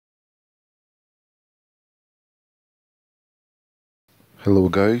Hello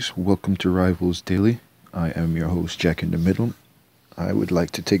guys, welcome to Rivals Daily. I am your host Jack in the Middle. I would like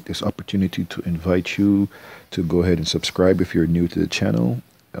to take this opportunity to invite you to go ahead and subscribe if you're new to the channel.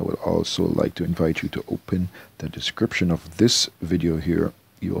 I would also like to invite you to open the description of this video here.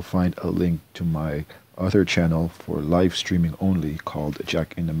 You will find a link to my other channel for live streaming only called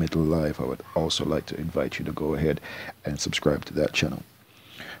Jack in the Middle Live. I would also like to invite you to go ahead and subscribe to that channel.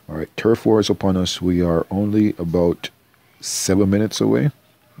 Alright, Turf War is upon us. We are only about 7 minutes away,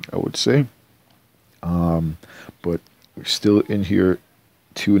 I would say. But we're still in here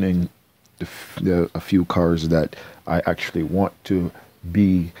tuning a few cars that I actually want to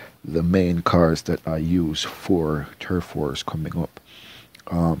be the main cars that I use for Turf Wars coming up.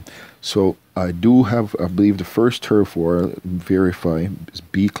 So I do have, I believe the first Turf War, verify, is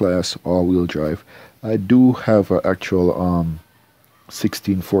B-Class all-wheel drive. I do have an actual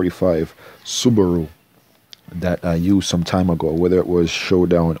 1645 Subaru that I used some time ago, whether it was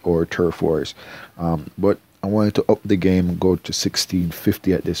Showdown or Turf Wars. But I wanted to up the game and go to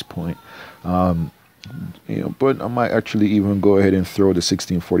 1650 at this point. But I might actually even go ahead and throw the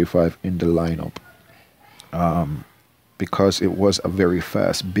 1645 in the lineup. Because it was a very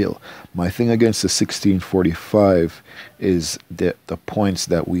fast build. My thing against the 1645 is that the points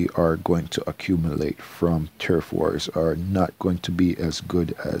that we are going to accumulate from Turf Wars are not going to be as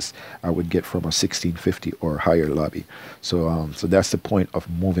good as I would get from a 1650 or higher lobby. So that's the point of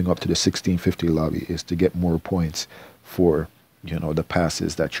moving up to the 1650 lobby, is to get more points for, you know, the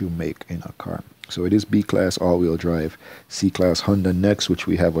passes that you make in a car. So it is B-Class all-wheel drive, C-Class Honda next, which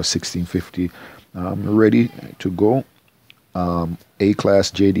we have a 1650 ready to go.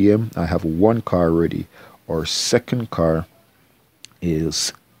 A-Class JDM, I have one car ready. Our second car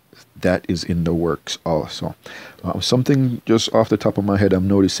is in the works also. Something just off the top of my head I'm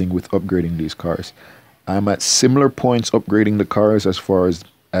noticing with upgrading these cars. I'm at similar points upgrading the cars as far as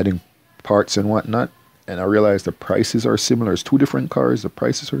adding parts and whatnot, and I realize the prices are similar. It's two different cars, the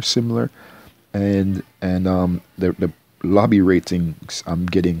prices are similar, and the lobby ratings I'm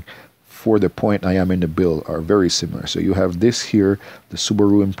getting for the point I am in the build are very similar. So you have this here, the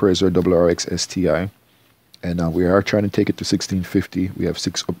Subaru Impreza RRX STI, and we are trying to take it to 1650. We have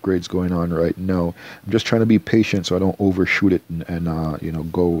 6 upgrades going on right now. I'm just trying to be patient so I don't overshoot it and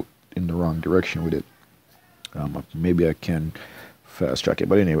go in the wrong direction with it. Maybe I can fast track it,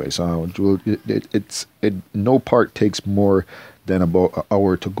 but anyways, no part takes more than about an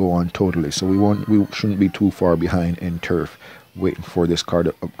hour to go on totally, so we shouldn't be too far behind in turf waiting for this car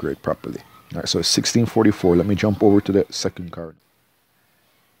to upgrade properly. All right, so 1644. Let me jump over to the second car.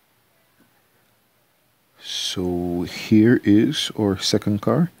 So here is our second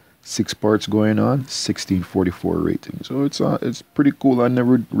car. 6 parts going on, 1644 rating. So it's pretty cool. I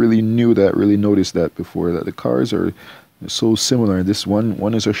never really noticed that before, that the cars are so similar. This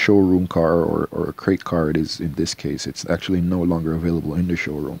one is a showroom car, or a crate car. It is in this case. It's actually no longer available in the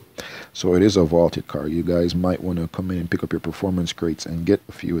showroom. So it is a vaulted car. You guys might want to come in and pick up your performance crates and get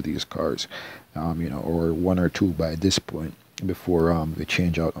a few of these cars, or 1 or 2 by this point before they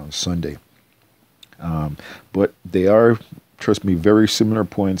change out on Sunday. But they are, trust me, very similar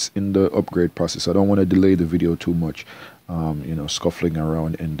points in the upgrade process. I don't want to delay the video too much, scuffling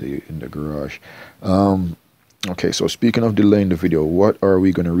around in the garage. Okay, so speaking of delaying the video, what are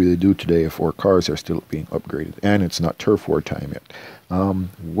we going to really do today if our cars are still being upgraded and it's not Turf War time yet?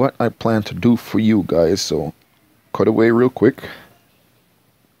 What I plan to do for you guys, so cut away real quick.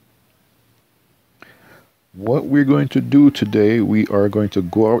 What we're going to do today, we are going to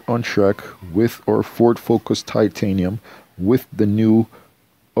go out on track with our Ford Focus Titanium with the new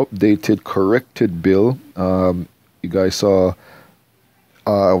updated, corrected build. You guys saw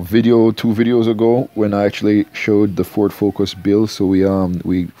a video 2 videos ago when I actually showed the Ford Focus build. So we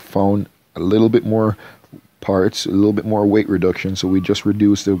found a little bit more parts, a little bit more weight reduction. So we just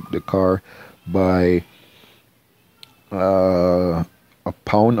reduced the car by a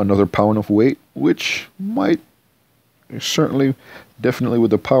pound, another pound of weight, which might certainly, definitely, with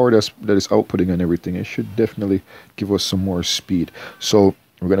the power that is outputting and everything, it should definitely give us some more speed. So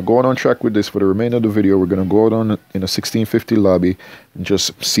we're going to go on track with this for the remainder of the video. We're going to go out in a 1650 lobby and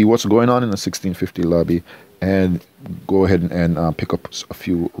just see what's going on in the 1650 lobby, and go ahead and pick up a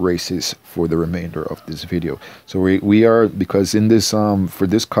few races for the remainder of this video. So we are, because in this for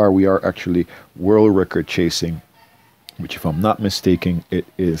this car we are actually world record chasing, which, if I'm not mistaken, it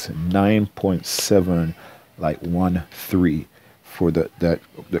is 9.713 for the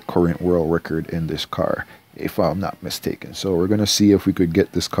current world record in this car, if I'm not mistaken. So we're gonna see if we could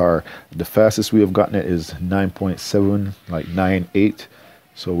get this car. The fastest we have gotten it is 9.798.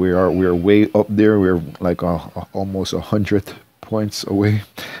 So we are way up there. We're like almost 100th points away,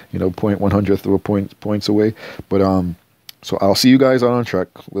 you know, 0.100th of a points away. But so I'll see you guys out on track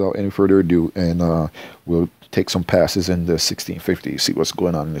without any further ado, and we'll take some passes in the 1650, see what's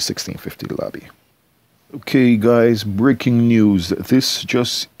going on in the 1650 lobby. Okay, guys, breaking news. This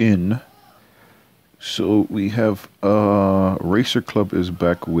just in. So we have Racer Club is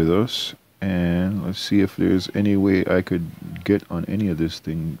back with us, and let's see if there's any way I could get on any of these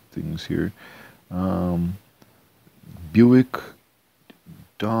things here. Buick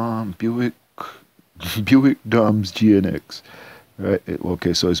Dom's GNX, right?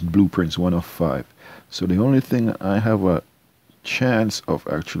 Okay, so it's blueprints 1 of 5. So the only thing I have a chance of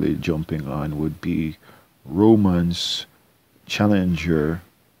actually jumping on would be Roman's Challenger.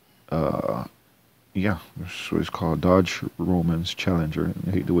 Yeah, that's what it's called, Dodge Roman's Challenger. I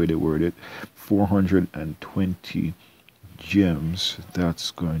hate the way they word it. 420 gems.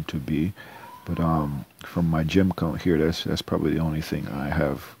 That's going to be. But from my gem count here, that's probably the only thing I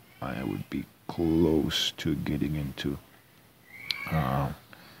have. I would be close to getting into.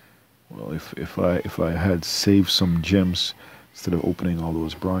 Well, if I had saved some gems instead of opening all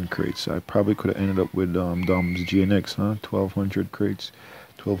those bronze crates, I probably could have ended up with Dom's GNX, huh? 1,200 crates,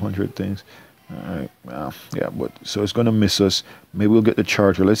 1,200 things. Alright, yeah, but so it's gonna miss us. Maybe we'll get the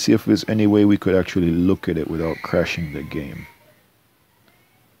charger. Let's see if there's any way we could actually look at it without crashing the game.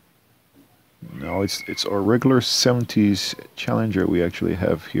 No, it's our regular 70s Challenger we actually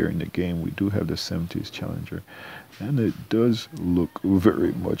have here in the game. We do have the 70s Challenger, and it does look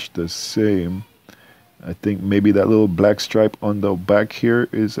very much the same. I think maybe that little black stripe on the back here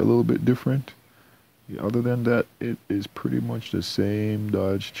is a little bit different. Other than that, it is pretty much the same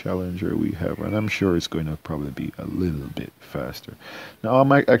Dodge Challenger we have, and I'm sure it's going to probably be a little bit faster. Now, I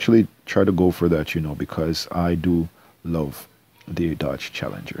might actually try to go for that, you know, because I do love the Dodge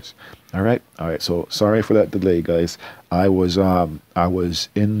Challengers. All right, so sorry for that delay, guys. I was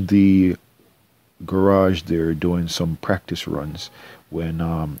in the garage there doing some practice runs when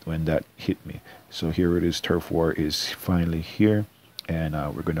that hit me. So here it is. Turf War is finally here, and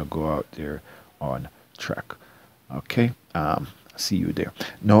we're gonna go out there on track. Okay, see you there.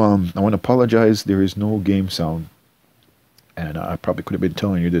 No, I want to apologize. There is no game sound, and I probably could have been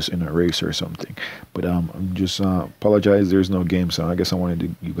telling you this in a race or something, but I'm just apologize. There's no game sound. I guess I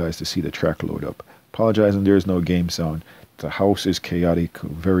wanted you guys to see the track load up. Apologizing. There's no game sound. The house is chaotic,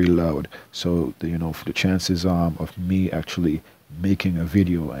 very loud. So you know, for the chances of me actually making a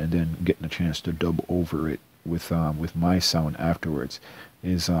video and then getting a chance to dub over it with my sound afterwards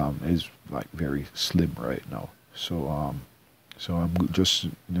is like very slim right now. So so I'm just,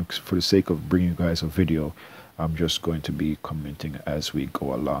 you know, for the sake of bringing you guys a video, I'm just going to be commenting as we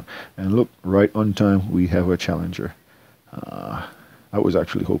go along. And look, right on time, we have a Challenger. I was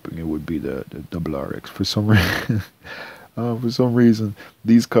actually hoping it would be the RRX for some reason. For some reason,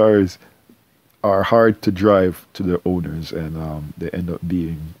 these cars are hard to drive to their owners, and they end up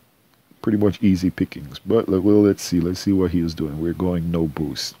being pretty much easy pickings. But well, let's see what he is doing. We're going no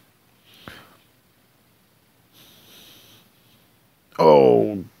boost.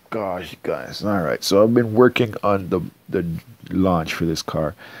 Oh gosh, guys. All right, so I've been working on the launch for this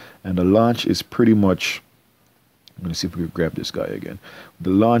car, and the launch is pretty much, I'm gonna see if we can grab this guy again.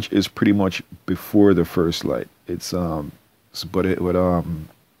 The launch is pretty much before the first light. It's but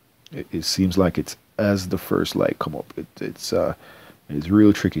it seems like it's as the first light come up. It's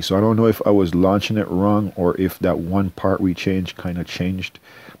real tricky. So I don't know if I was launching it wrong or if that one part we changed kind of changed,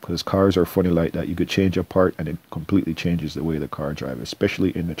 because cars are funny like that. You could change a part and it completely changes the way the car drives,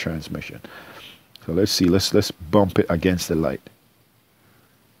 especially in the transmission. So let's see. Let's bump it against the light.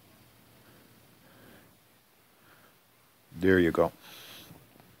 There you go.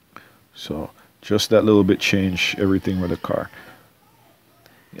 So just that little bit changed everything with the car.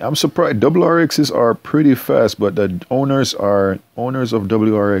 I'm surprised. WRXs are pretty fast, but the owners of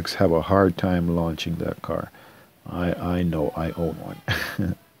WRX have a hard time launching that car. I know, I own one.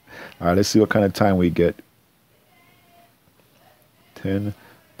 All right, let's see what kind of time we get.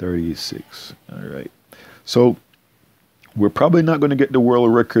 10:36. All right. So we're probably not going to get the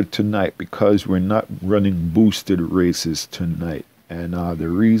world record tonight because we're not running boosted races tonight, and the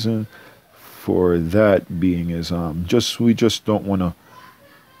reason for that being is we just don't want to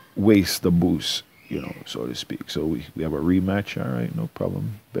waste the boost, you know, so to speak. So we have a rematch. All right, no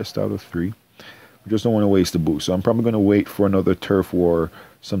problem. Best out of 3. We just don't want to waste the boost. So I'm probably going to wait for another turf war,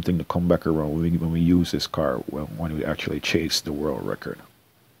 something to come back around when we use this car, when we actually chase the world record.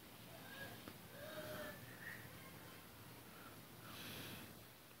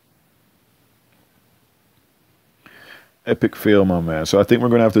 Epic fail, my man. So I think we're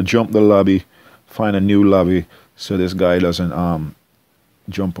going to have to jump the lobby, find a new lobby, so this guy doesn't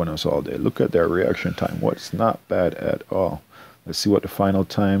jump on us all day. Look at their reaction time. What's not bad at all. Let's see what the final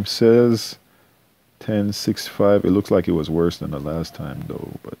time says. 10:65. It looks like it was worse than the last time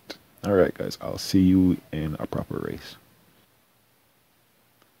though, but all right guys, I'll see you in a proper race.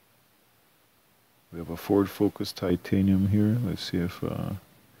 We have a Ford Focus Titanium here. Let's see if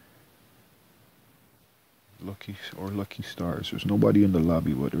Lucky Stars. There's nobody in the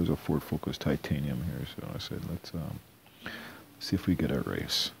lobby, but there's a Ford Focus Titanium here. So I said let's see if we get a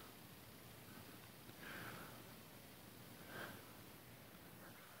race.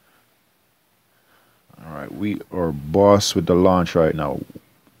 All right, we are boss with the launch right now.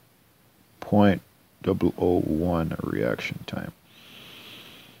 0.001 reaction time.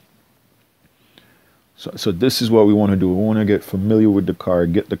 So this is what we want to do. We want to get familiar with the car,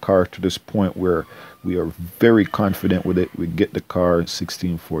 get the car to this point where we are very confident with it. We get the car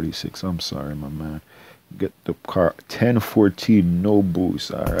 1646. I'm sorry, my man. Get the car 1014, no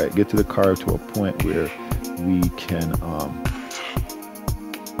boost. All right, get to the car to a point where we can,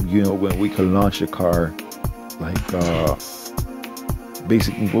 you know, when we can launch the car, like,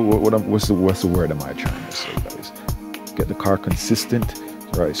 basically, what's the word am I trying to say, guys? Get the car consistent.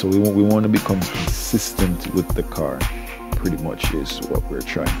 Right, so we want to become consistent with the car, pretty much is what we're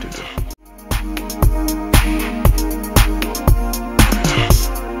trying to do.